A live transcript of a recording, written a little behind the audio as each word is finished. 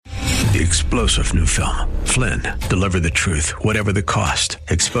The explosive new film, Flynn, deliver the truth, whatever the cost.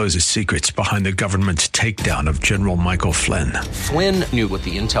 Exposes secrets behind the government's takedown of General Michael Flynn. Flynn knew what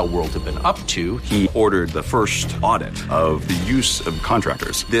the intel world had been up to. He ordered the first audit of the use of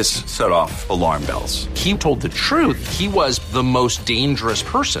contractors. This set off alarm bells. He told the truth. He was the most dangerous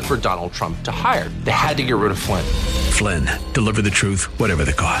person for Donald Trump to hire. They had to get rid of Flynn. Flynn, deliver the truth, whatever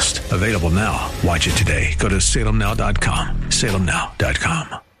the cost. Available now. Watch it today. Go to salemnow.com.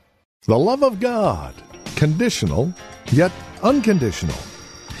 salemnow.com. The love of God, conditional, yet unconditional.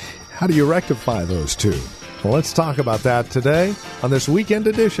 How do you rectify those two? Well, let's talk about that today on this weekend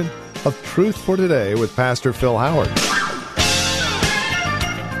edition of Truth for Today with Pastor Phil Howard.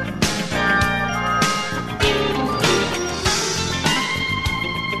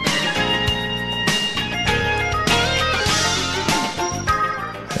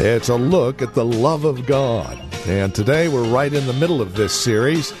 It's a look at the love of God. And today we're right in the middle of this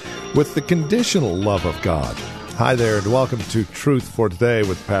series with the conditional love of God. Hi there, and welcome to Truth for Today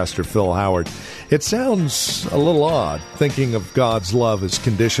with Pastor Phil Howard. It sounds a little odd thinking of God's love as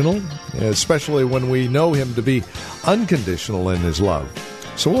conditional, especially when we know Him to be unconditional in His love.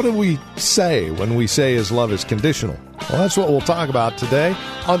 So what do we say when we say His love is conditional? Well, that's what we'll talk about today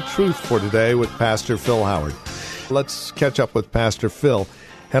on Truth for Today with Pastor Phil Howard. Let's catch up with Pastor Phil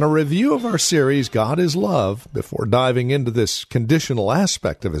and a review of our series, God is Love, before diving into this conditional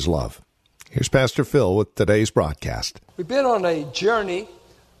aspect of His love. Here's Pastor Phil with today's broadcast. We've been on a journey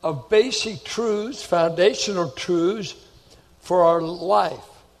of basic truths, foundational truths for our life.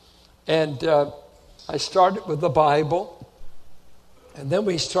 And I started with the Bible, and then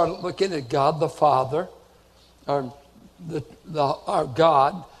we started looking at God the Father, our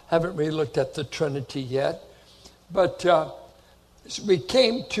God. Haven't really looked at the Trinity yet. But we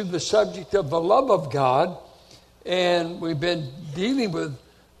came to the subject of the love of God, and we've been dealing with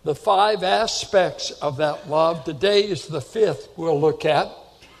the 5 aspects of that love. Today is the 5th we'll look at.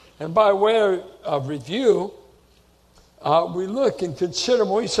 And by way of review, we look and consider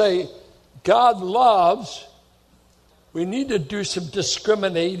when we say God loves, we need to do some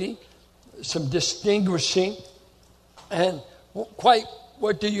discriminating, some distinguishing, and quite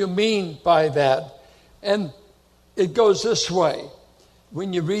what do you mean by that? And it goes this way.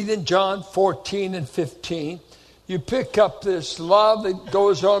 When you read in John 14 and 15, you pick up this love that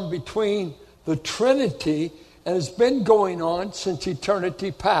goes on between the Trinity and has been going on since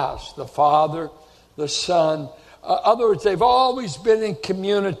eternity past. The Father, the Son. In other words, they've always been in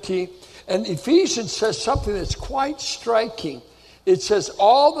community. And Ephesians says something that's quite striking. It says,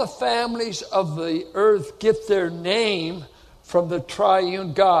 all the families of the earth get their name from the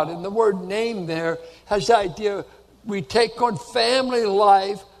triune God. And the word name there has the idea we take on family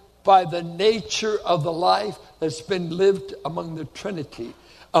life by the nature of the life that's been lived among the Trinity.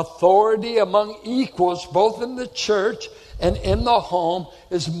 Authority among equals, both in the church and in the home,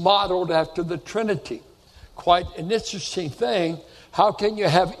 is modeled after the Trinity. Quite an interesting thing. How can you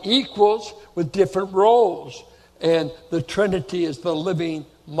have equals with different roles? And the Trinity is the living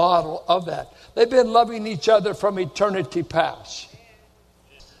model of that. They've been loving each other from eternity past.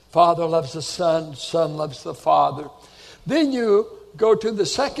 Father loves the Son, Son loves the Father. Then you go to the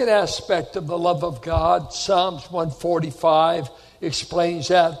second aspect of the love of God. Psalms 145 explains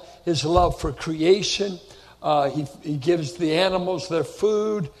that, His love for creation. He gives the animals their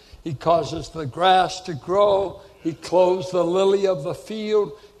food. He causes the grass to grow. He clothes the lily of the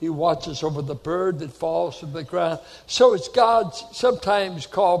field. He watches over the bird that falls to the ground. So it's God's sometimes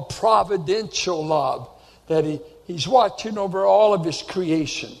called providential love, that He's watching over all of His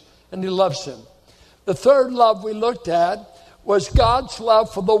creation, and He loves them. The third love we looked at was God's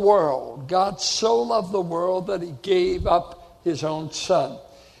love for the world. God so loved the world that He gave up His own Son.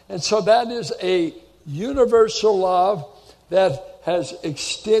 And so that is a universal love that has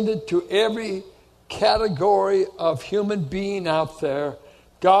extended to every category of human being out there.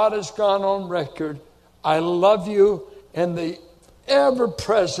 God has gone on record, I love you, and the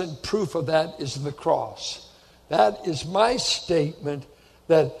ever-present proof of that is the cross. That is my statement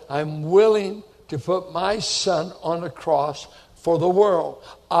that I'm willing to put my Son on a cross for the world.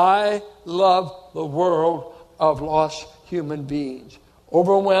 I love the world of lost human beings.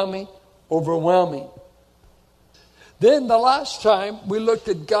 Overwhelming, overwhelming. Then the last time we looked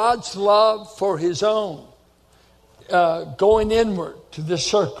at God's love for His own, going inward to the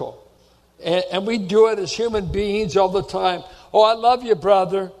circle. And we do it as human beings all the time. Oh, I love you,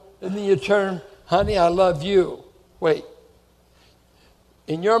 brother. And then you turn, honey, I love you. Wait.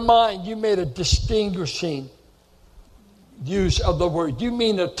 In your mind, you made a distinguishing use of the word. You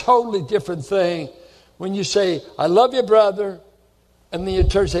mean a totally different thing when you say, I love you, brother, And then you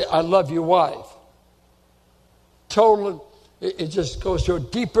turn and say, I love your wife. Totally, it just goes to a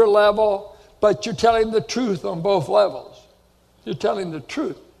deeper level, but you're telling the truth on both levels. You're telling the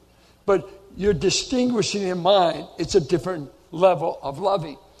truth. But you're distinguishing in mind, it's a different level of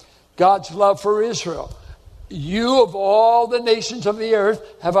loving. God's love for Israel. You of all the nations of the earth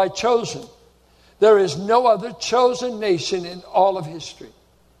have I chosen. There is no other chosen nation in all of history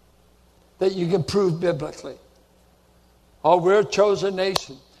that you can prove biblically. Oh, we're a chosen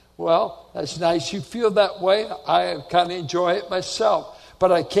nation. Well, that's nice. You feel that way. I kind of enjoy it myself.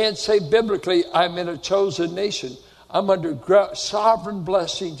 But I can't say biblically I'm in a chosen nation. I'm under sovereign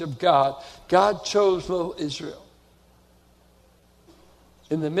blessings of God. God chose little Israel.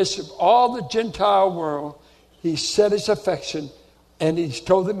 In the midst of all the Gentile world, he set his affection, and he's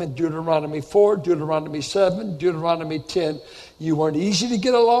told them in Deuteronomy 4, Deuteronomy 7, Deuteronomy 10, you weren't easy to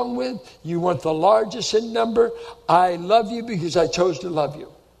get along with. You weren't the largest in number. I love you because I chose to love you.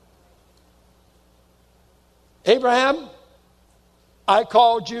 Abraham, I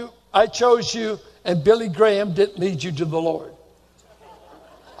called you, I chose you, and Billy Graham didn't lead you to the Lord.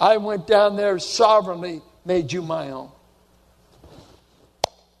 I went down there sovereignly, made you my own.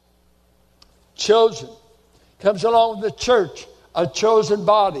 Chosen. Comes along with the church, a chosen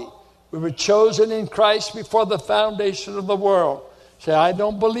body. We were chosen in Christ before the foundation of the world. Say, I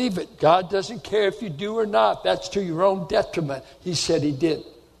don't believe it. God doesn't care if you do or not. That's to your own detriment. He said he did.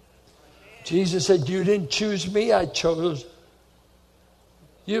 Jesus said, you didn't choose me, I chose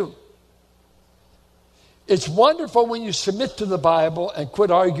you. It's wonderful when you submit to the Bible and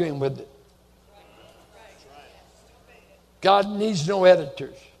quit arguing with it. God needs no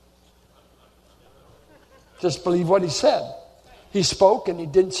editors. Just believe what he said. He spoke and he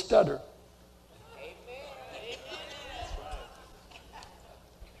didn't stutter.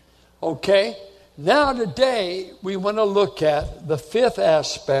 Okay? Now today we want to look at the fifth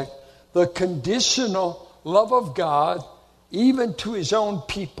aspect, the conditional love of God even to his own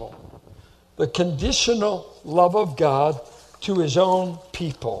people. The conditional love of God to his own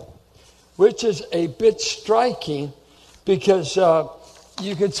people, which is a bit striking because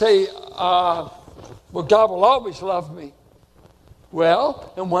you could say, well, God will always love me.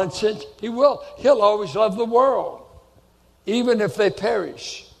 Well, in one sense, he will. He'll always love the world, even if they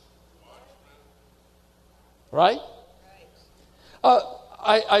perish. Right?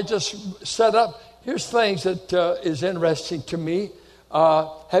 I just set up, here's things that is interesting to me.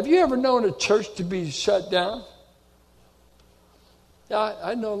 Have you ever known a church to be shut down? Yeah,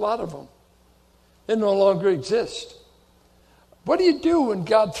 I know a lot of them. They no longer exist. What do you do when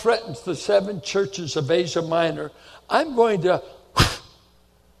God threatens the 7 churches of Asia Minor? I'm going to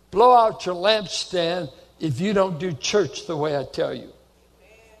blow out your lampstand if you don't do church the way I tell you.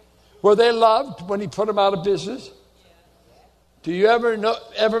 Were they loved when he put them out of business? Do you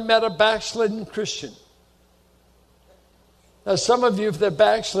ever met a backslidden Christian? Now, some of you, if they're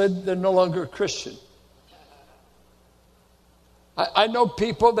backslid, they're no longer a Christian. I know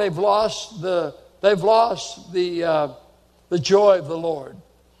people, they've lost the joy of the Lord.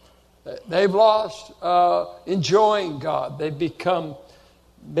 They've lost enjoying God. They've become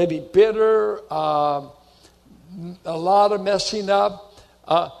maybe bitter, a lot of messing up.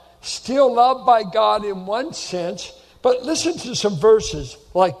 Still loved by God in one sense, but listen to some verses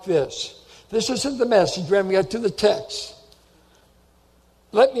like this. This isn't the message. We haven't got to the text.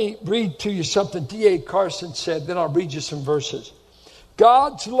 Let me read to you something D.A. Carson said, then I'll read you some verses.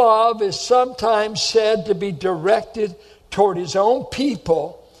 God's love is sometimes said to be directed toward his own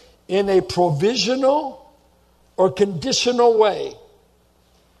people in a provisional or conditional way.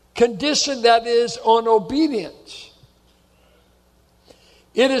 Condition, that is, on obedience.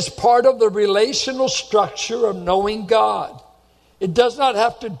 It is part of the relational structure of knowing God. It does not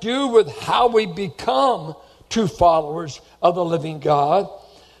have to do with how we become true followers of the living God,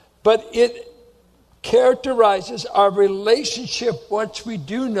 but it characterizes our relationship once we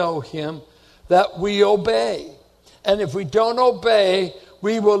do know him, that we obey. And if we don't obey,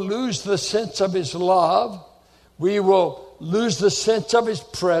 we will lose the sense of his love. We will lose the sense of his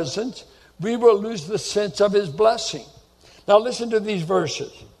presence. We will lose the sense of his blessing. Now listen to these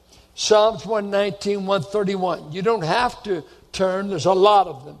verses. Psalms 119, 131. You don't have to turn. There's a lot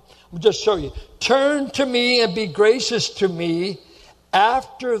of them. I'll just show you. Turn to me and be gracious to me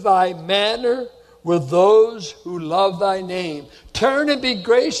after thy manner with those who love thy name. Turn and be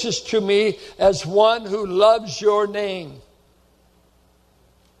gracious to me as one who loves your name.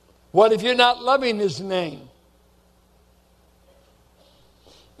 What if you're not loving his name?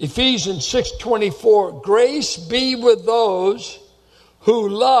 Ephesians 6:24, grace be with those who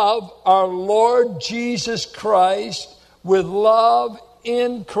love our Lord Jesus Christ with love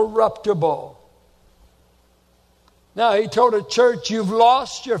incorruptible. Now, he told a church, you've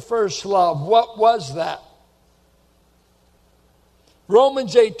lost your first love. What was that?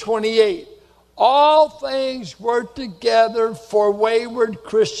 Romans 8:28. All things work together for wayward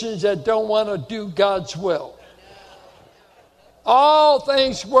Christians that don't want to do God's will. All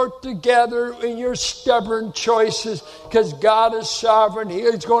things work together in your stubborn choices because God is sovereign. He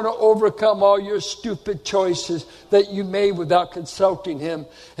is going to overcome all your stupid choices that you made without consulting Him.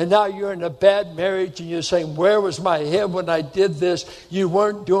 And now you're in a bad marriage and you're saying, where was my head when I did this? You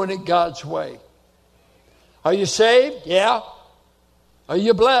weren't doing it God's way. Are you saved? Yeah. Are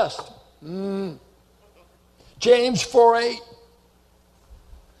you blessed? James 4:8.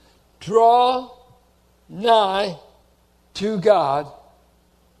 Draw nigh to God,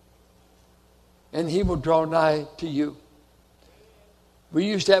 and He will draw nigh to you. We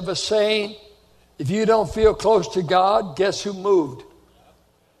used to have a saying, if you don't feel close to God, guess who moved?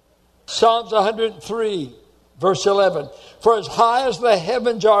 Psalms 103, verse 11. For as high as the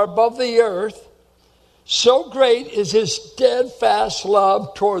heavens are above the earth, so great is His steadfast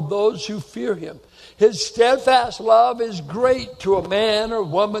love toward those who fear Him. His steadfast love is great to a man or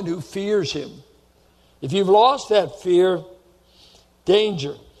woman who fears Him. If you've lost that fear,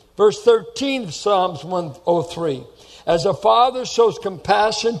 danger. Verse 13 of Psalms 103. As a father shows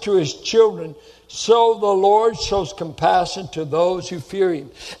compassion to his children, so the Lord shows compassion to those who fear Him.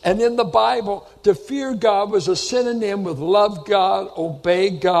 And in the Bible, to fear God was a synonym with love God, obey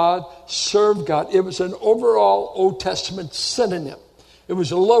God, serve God. It was an overall Old Testament synonym. It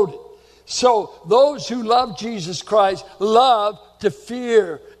was loaded. So those who love Jesus Christ love to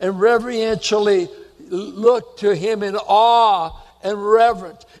fear and reverentially look to Him in awe and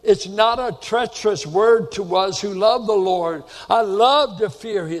reverence. It's not a treacherous word to us who love the Lord. I love to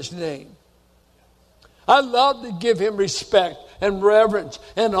fear His name. I love to give Him respect and reverence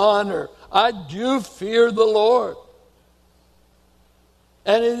and honor. I do fear the Lord.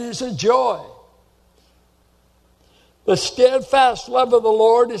 And it is a joy. The steadfast love of the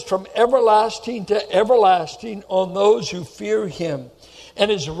Lord is from everlasting to everlasting on those who fear Him,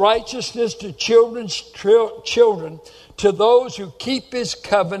 and His righteousness to children's children, to those who keep His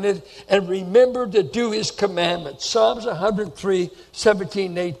covenant and remember to do His commandments. Psalms 103,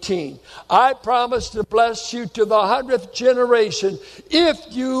 17, 18. I promise to bless you to the 100th generation if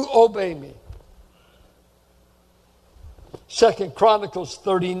you obey me. 2 Chronicles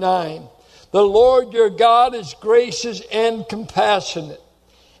 39. The Lord your God is gracious and compassionate,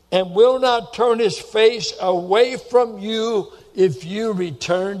 and will not turn His face away from you if you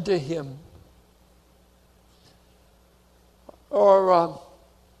return to Him. Or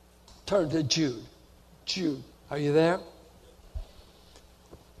turn to Jude. Jude, are you there?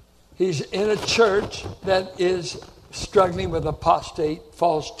 He's in a church that is struggling with apostate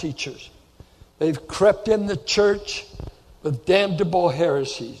false teachers. They've crept in the church with damnable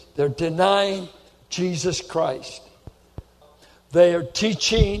heresies. They're denying Jesus Christ. They are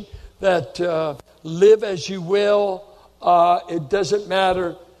teaching that live as you will. It doesn't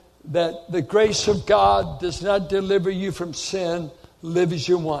matter, that the grace of God does not deliver you from sin. Live as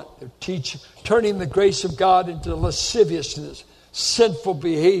you want. They're turning the grace of God into lasciviousness, sinful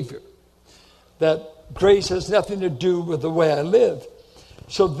behavior. That grace has nothing to do with the way I live.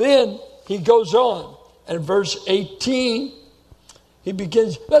 So then he goes on. And verse 18, he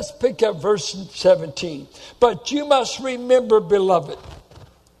begins, let's pick up verse 17. But you must remember, beloved,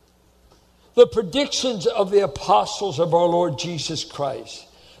 the predictions of the apostles of our Lord Jesus Christ.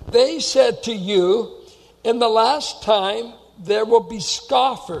 They said to you, in the last time there will be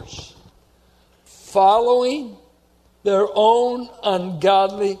scoffers, following their own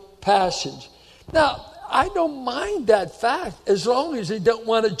ungodly passions. Now, I don't mind that fact as long as they don't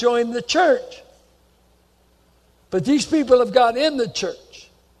want to join the church. But these people have got in the church.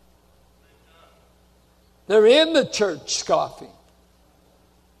 They're in the church scoffing.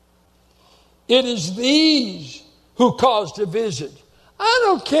 It is these who cause division. I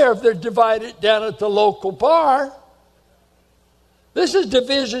don't care if they're divided down at the local bar. This is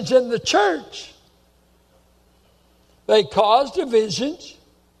divisions in the church. They cause divisions.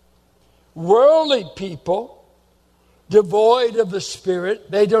 Worldly people, devoid of the Spirit.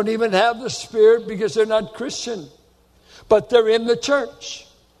 They don't even have the Spirit because they're not Christian. But they're in the church.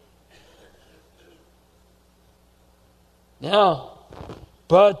 Now,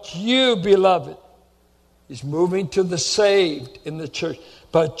 but you, beloved, he's moving to the saved in the church.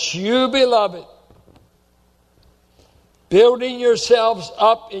 But you, beloved, building yourselves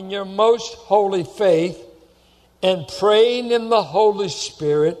up in your most holy faith and praying in the Holy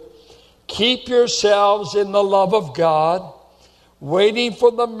Spirit, keep yourselves in the love of God, waiting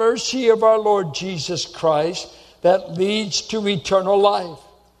for the mercy of our Lord Jesus Christ that leads to eternal life.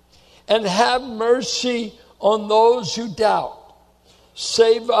 And have mercy on those who doubt.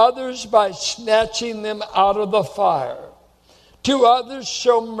 Save others by snatching them out of the fire. To others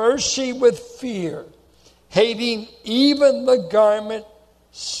show mercy with fear, hating even the garment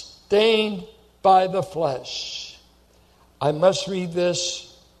stained by the flesh. I must read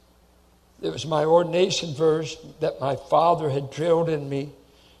this. It was my ordination verse that my father had drilled in me.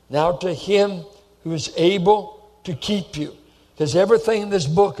 Now to him who is able to keep you. Because everything in this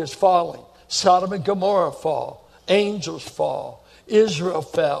book is falling. Sodom and Gomorrah fall. Angels fall. Israel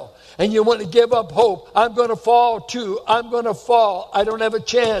fell. And you want to give up hope. I'm going to fall too. I'm going to fall. I don't have a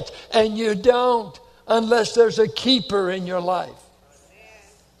chance. And you don't unless there's a keeper in your life.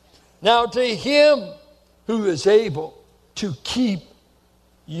 Now to him who is able to keep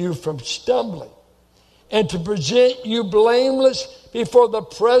you from stumbling and to present you blameless before the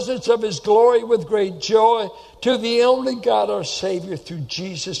presence of his glory with great joy, to the only God our Savior through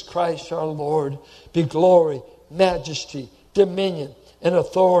Jesus Christ our Lord, be glory, majesty, dominion, and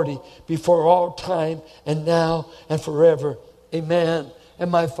authority before all time and now and forever. Amen.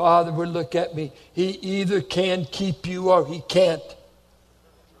 And my father would look at me. He either can keep you or he can't.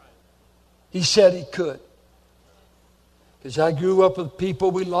 He said he could. Because I grew up with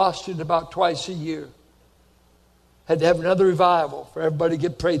people, we lost it about twice a year. Had to have another revival for everybody to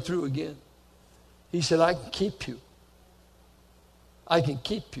get prayed through again. He said, I can keep you. I can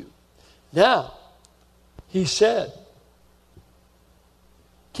keep you. Now, he said,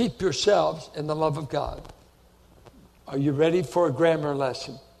 keep yourselves in the love of God. Are you ready for a grammar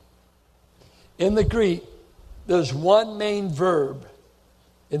lesson? In the Greek, there's one main verb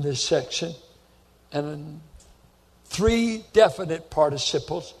in this section and 3 definite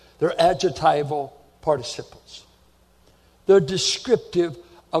participles. They're adjectival participles. They're descriptive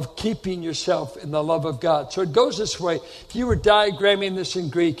of keeping yourself in the love of God. So it goes this way. If you were diagramming this in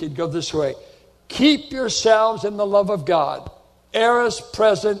Greek, it'd go this way. Keep yourselves in the love of God. Aorist,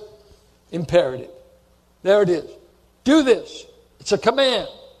 present, imperative. There it is. Do this. It's a command.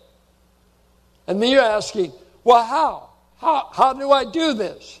 And then you're asking, well, how? How do I do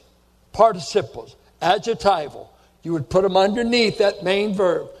this? Participles, adjectival. You would put them underneath that main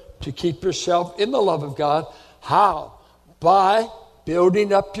verb to keep yourself in the love of God. How? By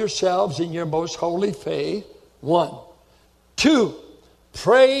building up yourselves in your most holy faith. 1. 2,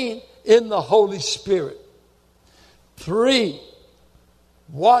 praying in the Holy Spirit. 3,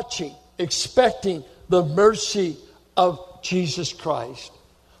 watching, expecting the mercy of Jesus Christ.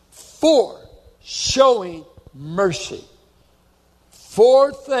 4, showing mercy.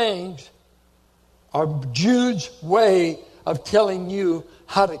 4 things are Jude's way of telling you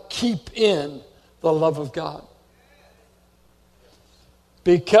how to keep in the love of God.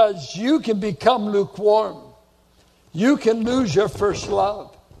 Because you can become lukewarm. You can lose your first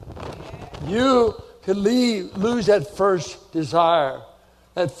love. You can lose that first desire,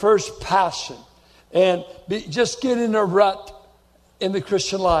 that first passion, and just get in a rut in the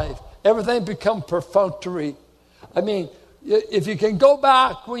Christian life. Everything become perfunctory. I mean, if you can go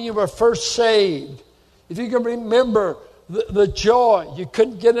back when you were first saved, if you can remember the joy, you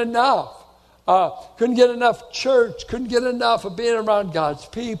couldn't get enough. Couldn't get enough church, couldn't get enough of being around God's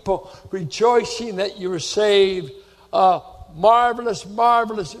people, rejoicing that you were saved. Marvelous,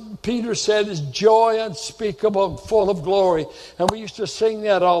 marvelous. Peter said, is joy unspeakable and full of glory. And we used to sing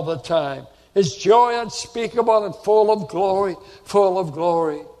that all the time. Is joy unspeakable and full of glory, full of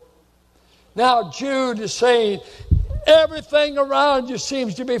glory. Now Jude is saying, everything around you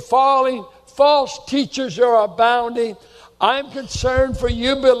seems to be falling. False teachers are abounding. I'm concerned for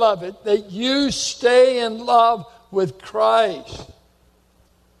you, beloved, that you stay in love with Christ.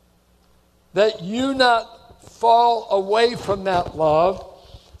 That you not fall away from that love.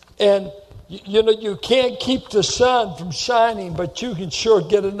 And, you can't keep the sun from shining, but you can sure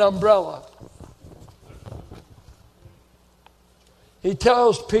get an umbrella. He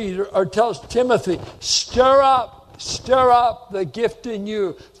tells Timothy, stir up the gift in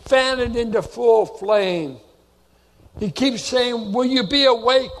you. Fan it into full flame. He keeps saying, will you be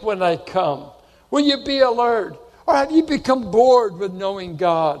awake when I come? Will you be alert? Or have you become bored with knowing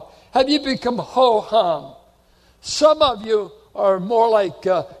God? Have you become ho-hum? Some of you are more like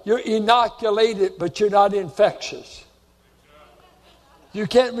you're inoculated, but you're not infectious. You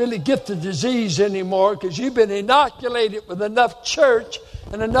can't really get the disease anymore because you've been inoculated with enough church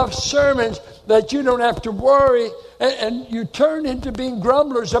and enough sermons that you don't have to worry, and you turn into being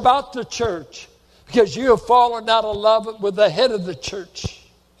grumblers about the church because you have fallen out of love with the head of the church.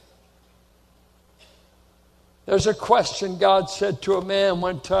 There's a question God said to a man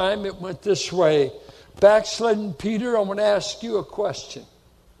one time. It went this way. Backslidden Peter, I want to ask you a question.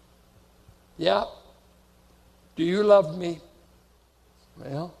 Yeah? Do you love me?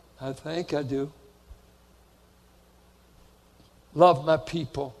 Well, I think I do. Love my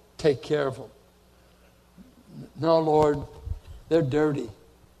people. Take care of them. No, Lord, they're dirty.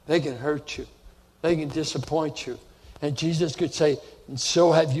 They can hurt you. They can disappoint you. And Jesus could say, and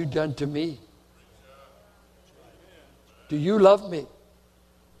so have you done to me. Do you love me?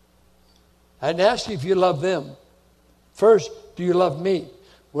 I didn't ask you if you love them. First, do you love me?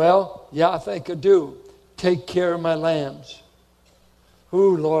 Well, yeah, I think I do. Take care of my lambs.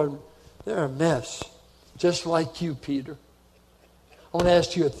 Ooh, Lord, they're a mess. Just like you, Peter. I want to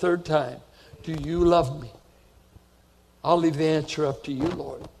ask you a third time. Do you love me? I'll leave the answer up to you,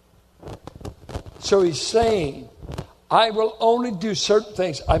 Lord. So he's saying, I will only do certain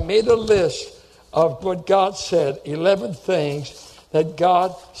things. I made a list of what God said, 11 things that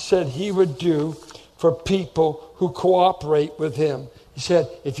God said he would do for people who cooperate with him. He said,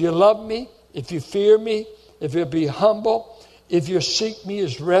 if you love me, if you fear me, if you'll be humble, if you seek me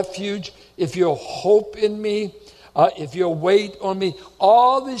as refuge, if you'll hope in me, if you'll wait on me,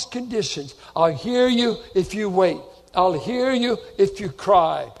 all these conditions. I'll hear you if you wait. I'll hear you if you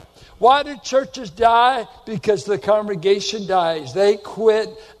cry. Why do churches die? Because the congregation dies. They quit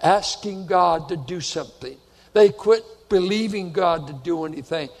asking God to do something. They quit believing God to do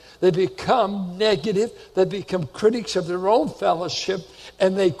anything. They become negative. They become critics of their own fellowship.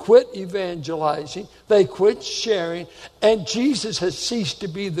 And they quit evangelizing. They quit sharing. And Jesus has ceased to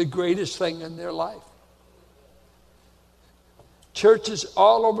be the greatest thing in their life. Churches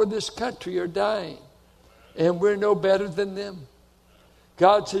all over this country are dying. And we're no better than them.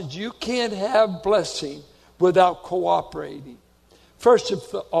 God says you can't have blessing without cooperating. First of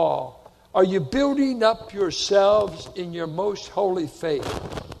all, are you building up yourselves in your most holy faith?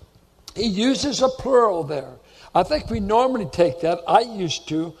 He uses a plural there. I think we normally take that. I used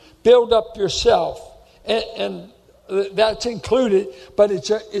to build up yourself. And that's included, but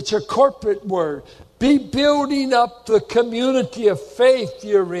it's a corporate word. Be building up the community of faith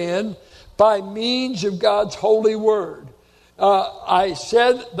you're in by means of God's holy word. I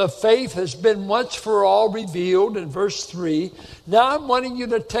said the faith has been once for all revealed in verse 3. Now I'm wanting you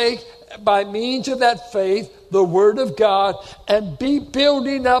to take, by means of that faith, the word of God and be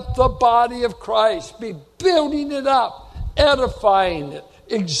building up the body of Christ. Be building it up, edifying it,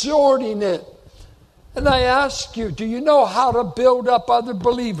 exhorting it. And I ask you, do you know how to build up other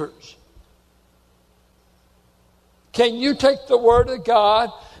believers? Can you take the word of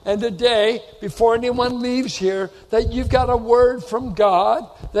God and today, before anyone leaves here, that you've got a word from God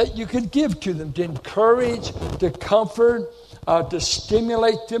that you could give to them to encourage, to comfort, to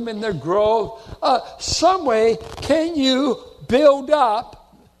stimulate them in their growth? Some way, can you build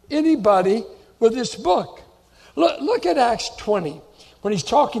up anybody with this book? Look at Acts 20. When he's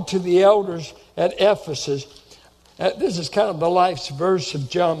talking to the elders at Ephesus, this is kind of the life's verse of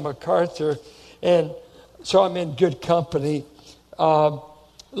John MacArthur, and so I'm in good company.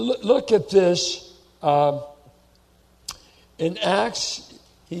 Look at this. In Acts,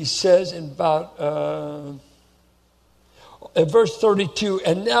 he says in verse 32,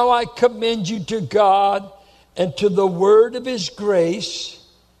 and now I commend you to God and to the word of his grace,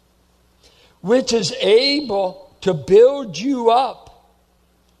 which is able to build you up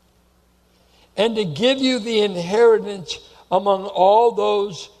and to give you the inheritance among all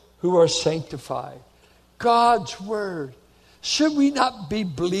those who are sanctified. God's word. Should we not be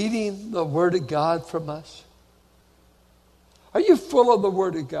bleeding the word of God from us? Are you full of the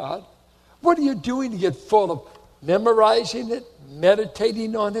word of God? What are you doing to get full of? Memorizing it,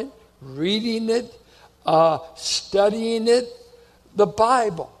 meditating on it, reading it, studying it. The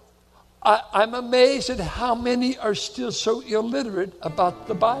Bible. I'm amazed at how many are still so illiterate about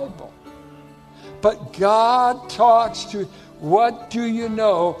the Bible. But God talks to, what do you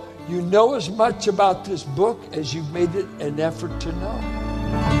know? You know as much about this book as you've made it an effort to know.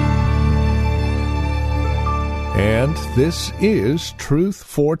 And this is Truth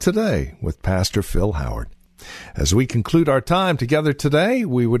for Today with Pastor Phil Howard. As we conclude our time together today,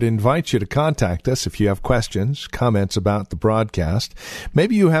 we would invite you to contact us if you have questions, comments about the broadcast.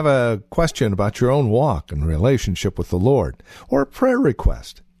 Maybe you have a question about your own walk and relationship with the Lord, or a prayer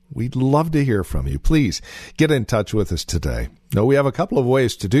request. We'd love to hear from you. Please get in touch with us today. Now, we have a couple of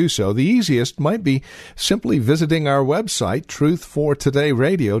ways to do so. The easiest might be simply visiting our website,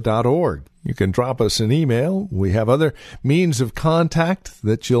 truthfortodayradio.org. You can drop us an email. We have other means of contact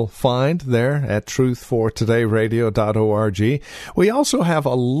that you'll find there at truthfortodayradio.org. We also have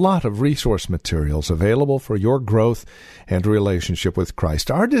a lot of resource materials available for your growth and relationship with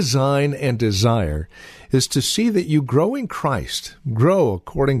Christ. Our design and desire is to see that you grow in Christ, grow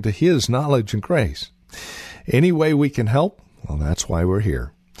according to His knowledge and grace. Any way we can help, well, that's why we're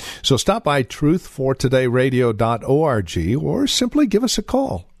here. So stop by truthfortodayradio.org or simply give us a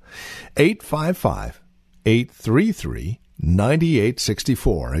call.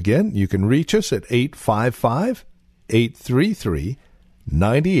 855-833-9864. Again, you can reach us at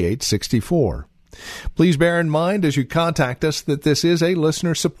 855-833-9864. Please bear in mind as you contact us that this is a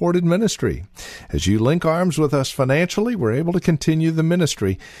listener-supported ministry. As you link arms with us financially, we're able to continue the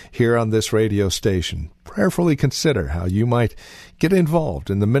ministry here on this radio station. Prayerfully consider how you might get involved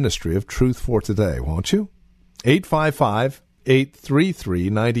in the ministry of Truth for Today, won't you?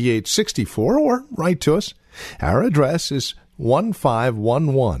 855-833-9864, or write to us. Our address is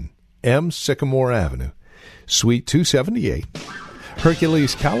 1511 M. Sycamore Avenue, Suite 278,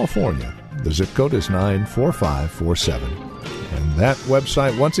 Hercules, California. The zip code is 94547. And that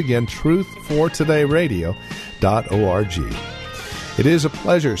website, once again, truthfortodayradio.org. It is a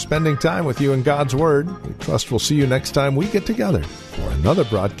pleasure spending time with you in God's Word. We trust we'll see you next time we get together for another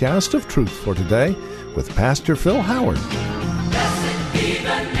broadcast of Truth for Today with Pastor Phil Howard. Blessed be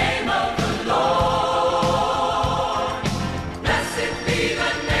the name of the Lord. Blessed be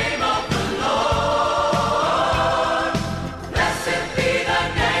the name of the Lord. Blessed be the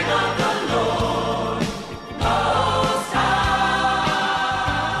name of the Lord. Most High.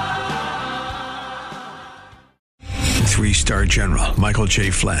 3-star General Michael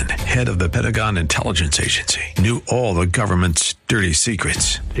J. Flynn, head of the Pentagon Intelligence Agency, knew all the government's dirty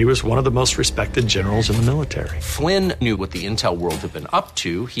secrets. He was one of the most respected generals in the military. Flynn knew what the intel world had been up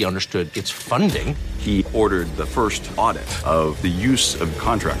to. He understood its funding. He ordered the first audit of the use of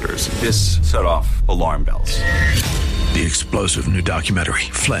contractors. This set off alarm bells. The explosive new documentary,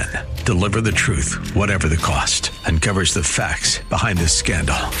 Flynn, Deliver the Truth, Whatever the Cost, uncovers the facts behind this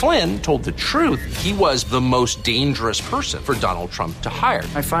scandal. Flynn told the truth. He was the most dangerous person for Donald Trump to hire.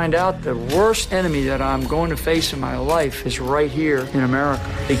 I find out the worst enemy that I'm going to face in my life is right here in America.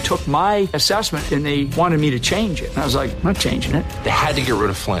 They took my assessment and they wanted me to change it. And I was like, I'm not changing it. They had to get rid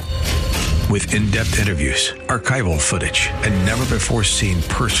of Flynn. With in-depth interviews, archival footage, and never-before-seen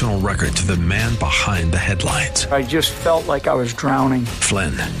personal records of the man behind the headlines. I just felt like I was drowning.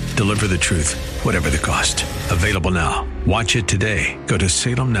 Flynn, Deliver the Truth, Whatever the Cost. Available now. Watch it today. Go to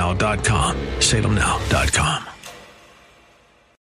salemnow.com. salemnow.com.